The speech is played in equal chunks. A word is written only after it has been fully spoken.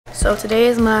So today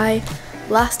is my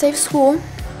last day of school.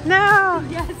 No!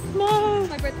 Yes, no!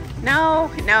 My birthday.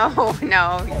 No, no,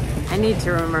 no. I need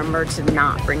to remember to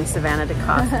not bring Savannah to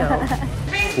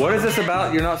Costco. What is this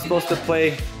about? You're not supposed to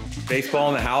play baseball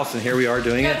in the house and here we are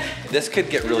doing it? This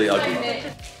could get really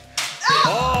ugly.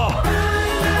 Oh!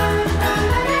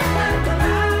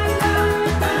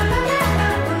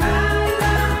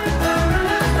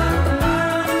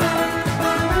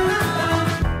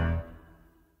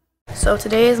 So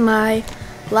today is my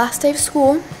last day of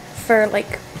school for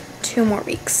like 2 more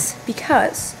weeks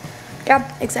because,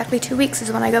 yeah, exactly 2 weeks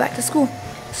is when I go back to school.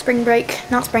 Spring break,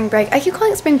 not spring break. I keep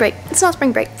calling it spring break. It's not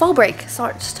spring break. Fall break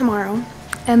starts tomorrow.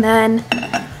 And then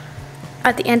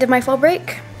at the end of my fall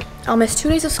break, I'll miss 2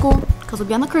 days of school because we'll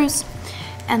be on the cruise.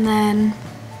 And then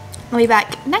I'll be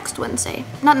back next Wednesday.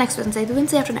 Not next Wednesday, the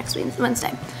Wednesday after next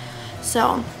Wednesday.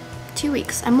 So 2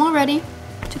 weeks. I'm all ready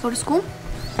to go to school.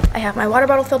 I have my water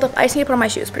bottle filled up. I just need to put on my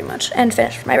shoes pretty much and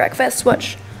finish my breakfast,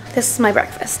 which this is my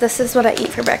breakfast. This is what I eat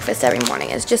for breakfast every morning.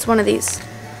 It's just one of these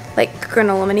like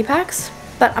granola mini packs.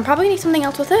 But I'm probably gonna eat something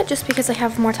else with it just because I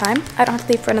have more time. I don't have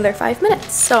to leave for another 5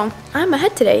 minutes. So I'm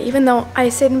ahead today, even though I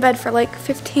stayed in bed for like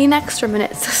 15 extra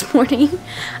minutes this morning.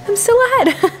 I'm still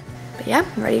ahead. But yeah,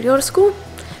 I'm ready to go to school.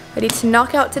 Ready to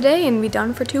knock out today and be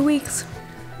done for 2 weeks.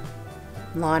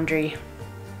 Laundry.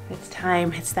 It's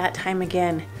time. It's that time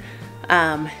again.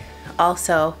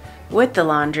 Also, with the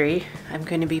laundry, I'm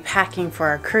going to be packing for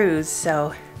our cruise,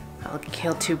 so I'll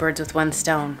kill 2 birds with 1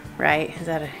 stone, right? Is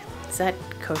that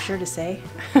kosher to say?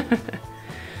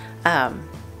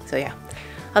 So yeah,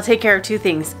 I'll take care of 2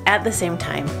 things at the same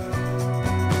time.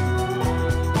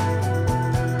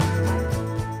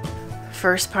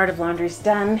 First part of laundry's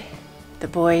done. The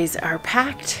boys are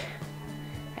packed.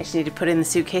 I just need to put it in the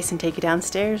suitcase and take it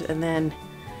downstairs, and then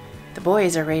the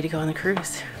boys are ready to go on the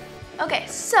cruise. Okay,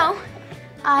 so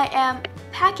I am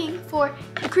packing for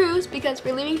the cruise because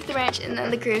we're leaving for the ranch and then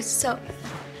the cruise. So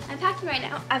I'm packing right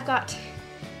now. I've got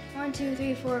 1, 2,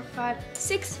 3, 4, 5,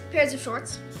 6 pairs of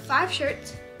shorts, 5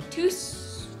 shirts,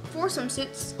 4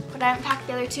 swimsuits, but I haven't packed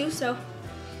the other 2, so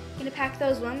I'm gonna pack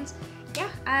those ones. Yeah,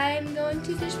 I'm going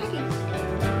to finish packing.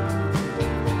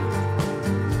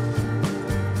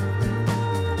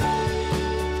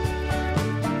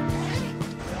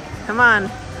 Come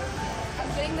on.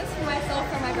 For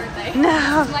myself for my birthday.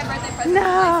 No. This is my birthday present No. to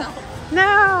myself.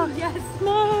 No. Yes.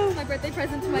 No. My birthday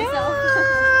present to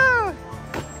myself.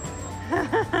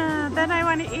 No. Then I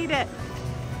want to eat it.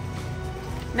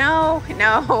 No,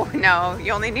 no, no.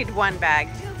 You only need 1 bag.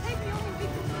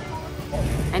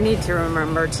 I need to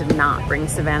remember to not bring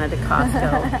Savannah to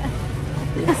Costco.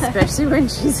 Especially when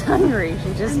she's hungry.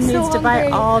 She just needs to buy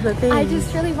all the things. I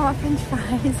just really want French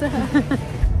fries.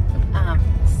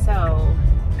 So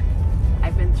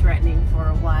I've been threatening for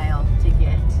a while to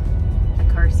get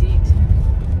a car seat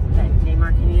that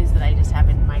Neymar can use that I just have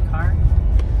in my car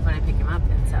when I pick him up.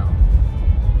 And so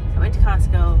I went to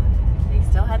Costco. They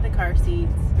still had the car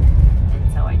seats.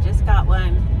 And so I just got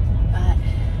one, but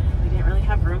we didn't really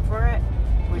have room for it,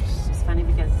 which is funny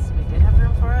because we did have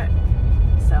room for it.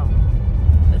 So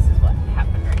this is what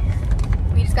happened right here.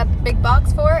 We just got the big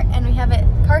box for it and we have it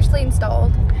partially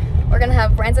installed. We're gonna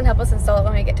have Branson help us install it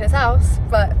when we get to his house,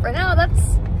 but for now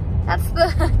that's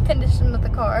the condition of the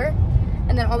car.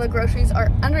 And then all the groceries are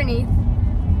underneath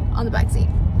on the back seat.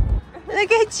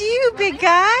 Look at you, big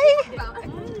guy!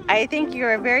 I think you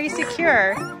are very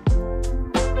secure.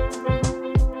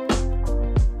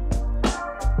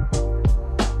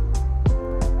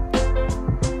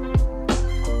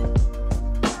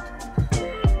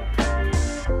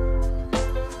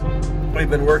 We've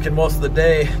been working most of the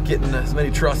day getting as many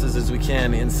trusses as we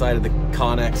can inside of the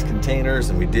Connex containers,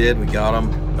 and we did. We got them,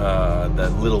 the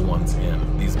little ones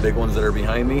in. These big ones that are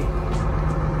behind me,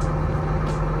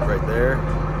 right there,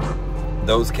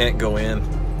 those can't go in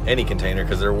any container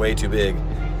because they're way too big.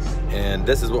 And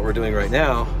this is what we're doing right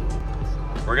now.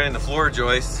 We're getting the floor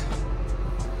joists.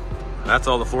 That's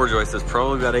all the floor joists. There's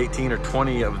probably about 18 or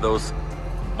 20 of those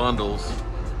bundles,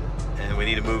 and we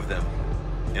need to move them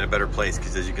in a better place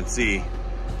because, as you can see,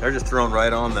 they're just thrown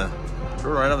right on the dirt.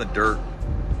 Right on the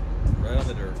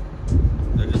dirt.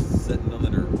 They're just sitting on the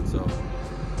dirt. So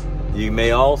you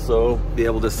may also be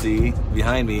able to see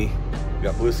behind me, we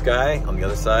got blue sky. On the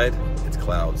other side, it's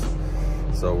clouds.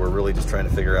 So we're really just trying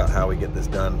to figure out how we get this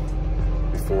done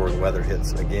before the weather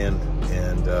hits again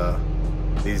and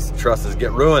these trusses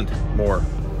get ruined more.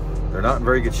 They're not in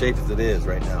very good shape as it is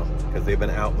right now because they've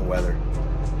been out in the weather.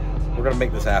 We're gonna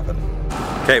make this happen.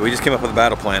 Okay, we just came up with a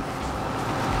battle plan.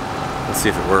 Let's see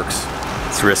if it works.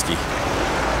 It's risky.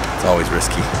 It's always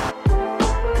risky.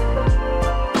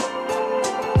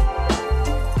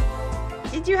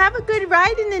 Did you have a good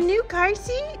ride in the new car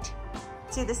seat?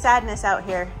 See the sadness out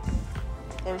here.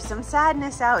 There's some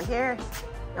sadness out here.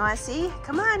 You want to see?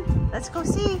 Come on, let's go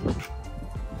see.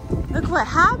 Look what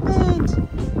happened.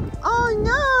 Oh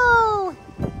no!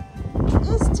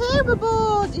 It's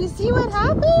terrible. Do you see what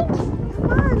happened?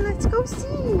 Come on, let's go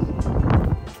see.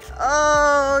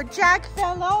 Oh, Jack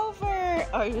fell over.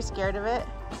 Oh, you're scared of it?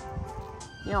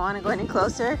 You don't want to go any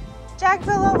closer? Jack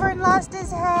fell over and lost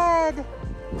his head.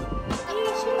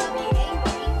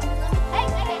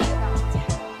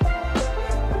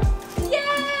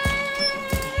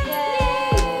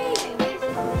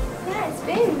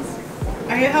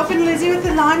 Are you helping Lizzie with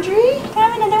the laundry? Can I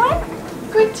have another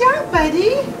one? Good job,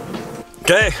 buddy.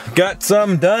 Okay, got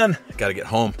some done. Gotta get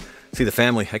home. See the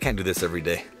family. I can't do this every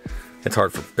day. It's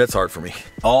hard for me.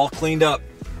 All cleaned up.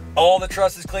 All the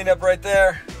trusses cleaned up right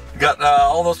there. Got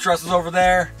all those trusses over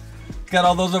there. Got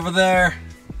all those over there.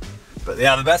 But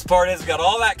yeah, the best part is we got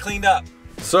all that cleaned up.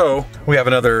 So we have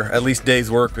another at least day's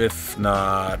work, if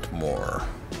not more.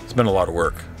 It's been a lot of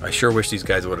work. I sure wish these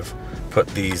guys would have put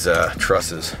these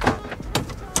trusses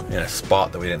in a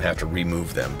spot that we didn't have to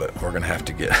remove them, but we're gonna have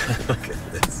to get, look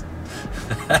at this.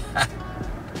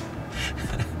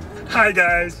 Hi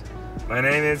guys, my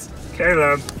name is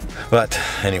Caleb. But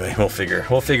anyway, we'll figure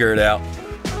it out.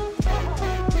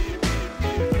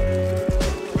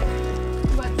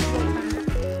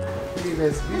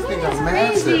 These things are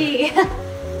massive.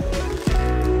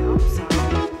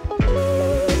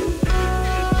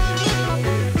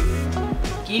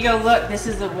 Gigo, look, this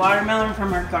is a watermelon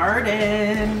from our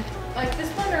garden. Like this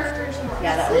one or somewhere?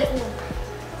 Yeah, that one.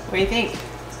 What do you think?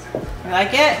 You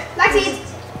like it? Like it.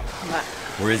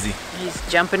 Where is he? He's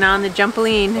jumping on the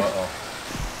jumpaline. Uh-oh.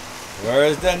 Where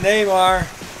is the Neymar?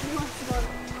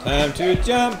 Time to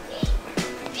jump.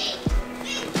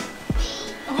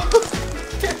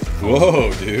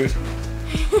 Whoa, dude.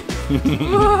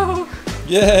 Whoa.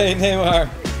 Yay, Neymar.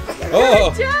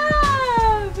 Oh. Good job.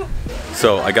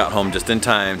 So I got home just in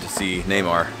time to see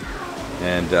Neymar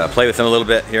and play with him a little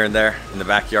bit here and there in the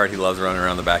backyard. He loves running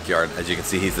around the backyard. As you can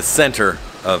see, he's the center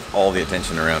of all the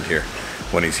attention around here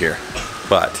when he's here.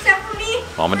 But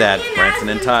Mom and Dad, Branson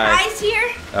and Ty,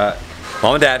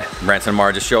 Mom and Dad, Branson and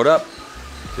Mara just showed up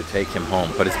to take him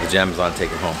home, put his pajamas on,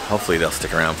 take him home. Hopefully they'll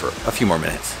stick around for a few more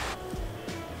minutes.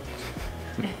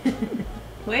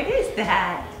 What is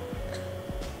that?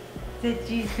 The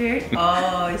G-Bird?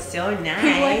 Oh, so nice.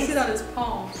 He likes it on his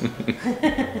palm.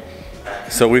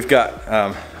 So we've got,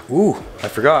 ooh, I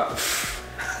forgot. I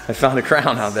found a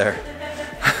crown out there.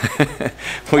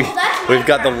 We've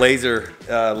got the Laser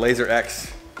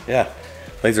X. Yeah,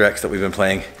 Laser X that we've been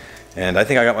playing. And I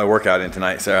think I got my workout in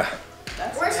tonight, Sarah.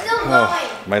 We're still going.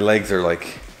 Oh, my legs are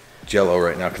like jello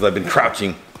right now because I've been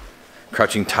crouching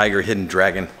tiger, hidden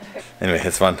dragon. Anyway,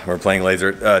 it's fun. We're playing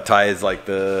laser. Ty is like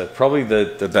probably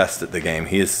the best at the game.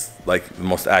 He is like the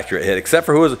most accurate hit, except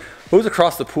for who was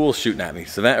across the pool shooting at me?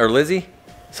 Savannah or Lizzie?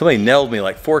 Somebody nailed me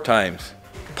like 4 times.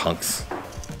 Punks.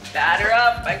 Batter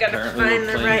up. I gotta Apparently find we're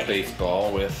the playing right.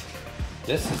 baseball with.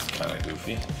 This is kind of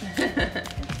goofy.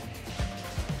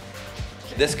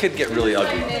 This could get really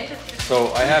ugly.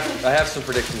 So I have some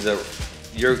predictions that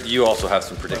you also have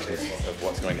some predictions of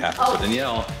what's going to happen. So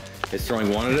Danielle is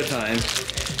throwing one at a time.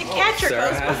 The catcher Sarah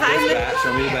goes has behind this the bat.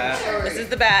 Show me the bat. This is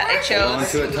the bat. I Hold on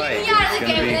chose. to it tight. Yeah, It's the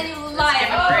gonna game, be- and then you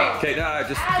lie. Okay, no,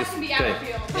 just okay.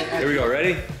 Here we go.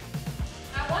 Ready?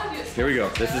 Here we go.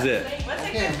 This is it. What's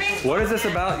a good face? What is this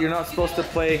about? You're not supposed to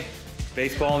play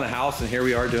baseball in the house, and here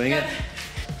we are doing it.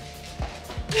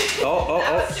 Oh.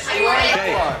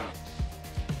 Okay.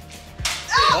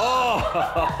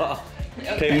 Oh.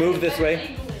 Okay, move this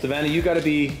way. Savannah, you got to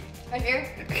be Right here?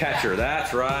 catcher.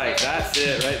 That's right. That's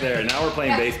it right there. Now we're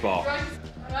playing baseball.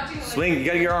 Swing. You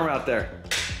got to get your arm out there.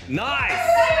 Nice.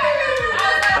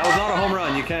 That was not a home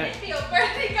run. You can't. You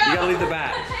got to leave the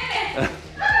bat.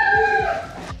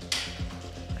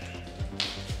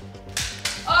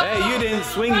 Hey, you didn't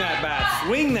swing that bat.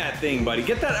 Swing that thing, buddy.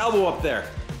 Get that elbow up there.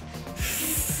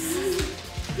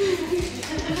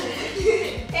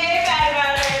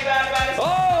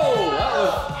 Oh,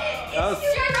 that was.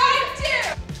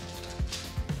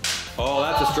 Oh,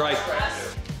 that's a strike. Come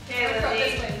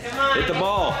on. Hit the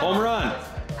ball. Home run.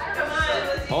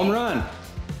 Home run.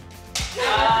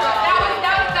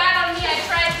 That was bad on me. I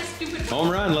tried the stupid.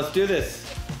 Home run. Let's do this.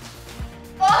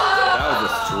 That was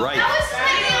a strike.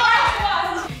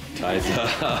 Ties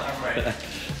up.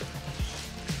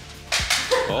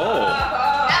 Oh.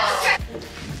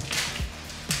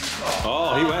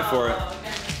 Oh, he went for it.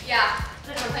 Yeah.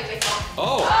 Let's go play baseball.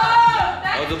 Oh.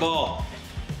 That was the ball.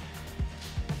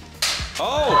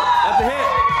 Oh, that's a hit.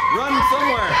 Run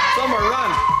somewhere. Somewhere,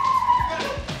 run.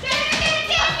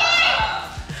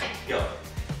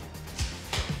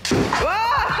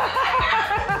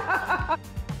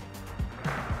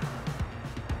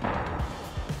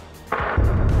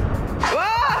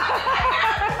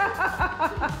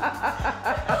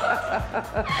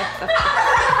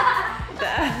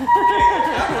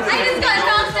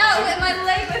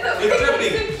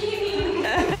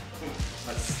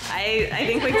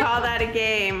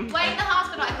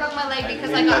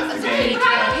 I got as a kitty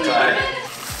today.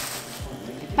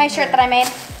 My shirt that I made.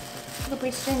 The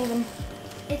bleach didn't even.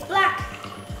 It's black.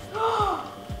 Oh,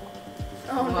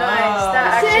 nice.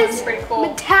 That actually is pretty cool.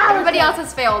 Metallic. Everybody else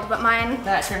has failed, but mine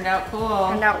That turned out cool.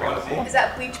 turned out really cool. Is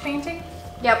that bleach painting?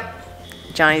 Yep.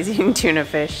 Johnny's eating tuna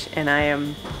fish, and I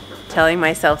am telling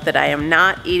myself that I am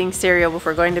not eating cereal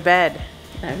before going to bed.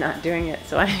 I'm not doing it,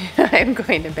 so I'm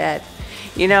going to bed.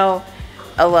 You know,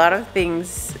 a lot of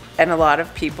things and a lot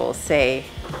of people say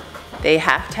they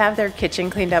have to have their kitchen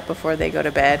cleaned up before they go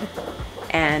to bed.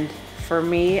 And for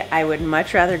me, I would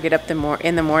much rather get up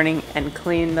in the morning and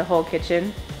clean the whole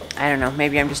kitchen. I don't know,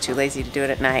 maybe I'm just too lazy to do it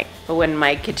at night. But when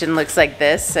my kitchen looks like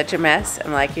this, such a mess,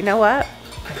 I'm like, you know what?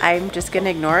 I'm just gonna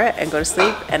ignore it and go to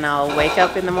sleep, and I'll wake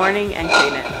up in the morning and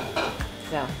clean it.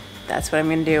 So that's what I'm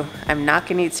gonna do. I'm not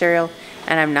gonna eat cereal,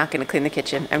 and I'm not gonna clean the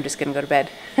kitchen. I'm just gonna go to bed.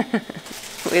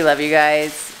 We love you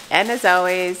guys. And as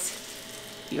always,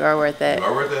 you are worth it. You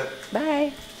are worth it.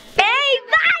 Bye.